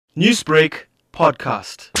Newsbreak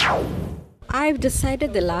Podcast. I've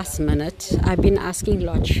decided the last minute. I've been asking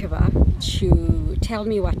Lord Shiva to tell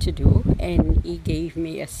me what to do, and he gave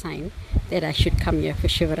me a sign that I should come here for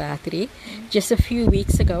Shivaratri. Just a few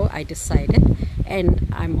weeks ago, I decided, and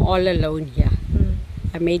I'm all alone here.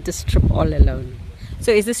 I made this trip all alone.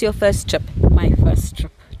 So is this your first trip? My first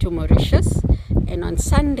trip to Mauritius. And on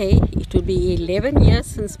Sunday, it will be 11 years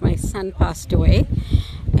since my son passed away.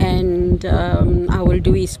 And I will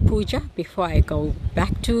do his puja before I go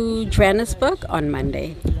back to Johannesburg on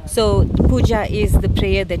Monday. So puja is the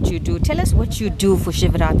prayer that you do. Tell us what you do for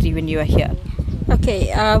Shivaratri when you are here.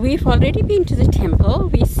 Okay, we've already been to the temple.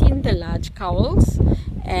 We've seen the large cowls,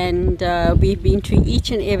 and we've been to each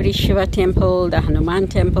and every Shiva temple, the Hanuman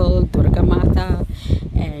temple, Durga Mata,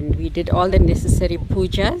 and we did all the necessary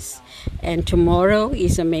pujas. And tomorrow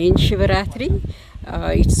is the main Shivaratri.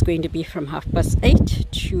 It's going to be from 8:30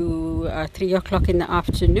 to 3 o'clock in the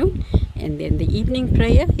afternoon, and then the evening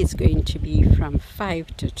prayer is going to be from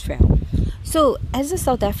 5 to 12. So as a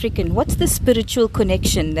South African, what's the spiritual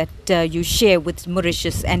connection that you share with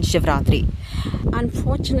Mauritius and Shivaratri?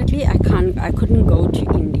 Unfortunately, I couldn't go to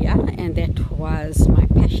India, and that was my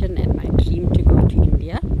passion and my dream to go to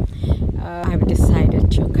India. I've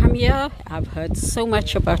decided to come here. I've heard so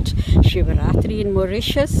much about Shivaratri in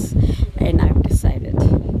Mauritius, and I've decided.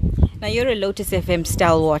 Now you're a Lotus FM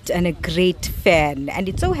stalwart and a great fan, and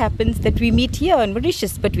it so happens that we meet here on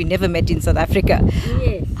Mauritius, but we never met in South Africa.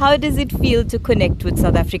 Yes. How does it feel to connect with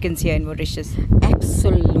South Africans here in Mauritius?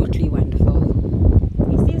 Absolutely wonderful.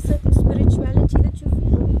 Is there a certain spirituality that you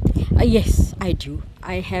feel? Yes, I do.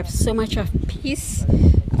 I have so much of peace.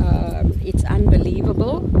 It's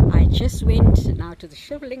unbelievable. I just went now to the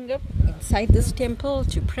Shivlingam inside this temple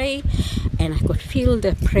to pray, and I could feel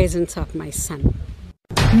the presence of my son.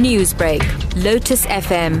 Newsbreak, Lotus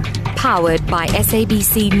FM, powered by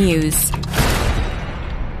SABC News.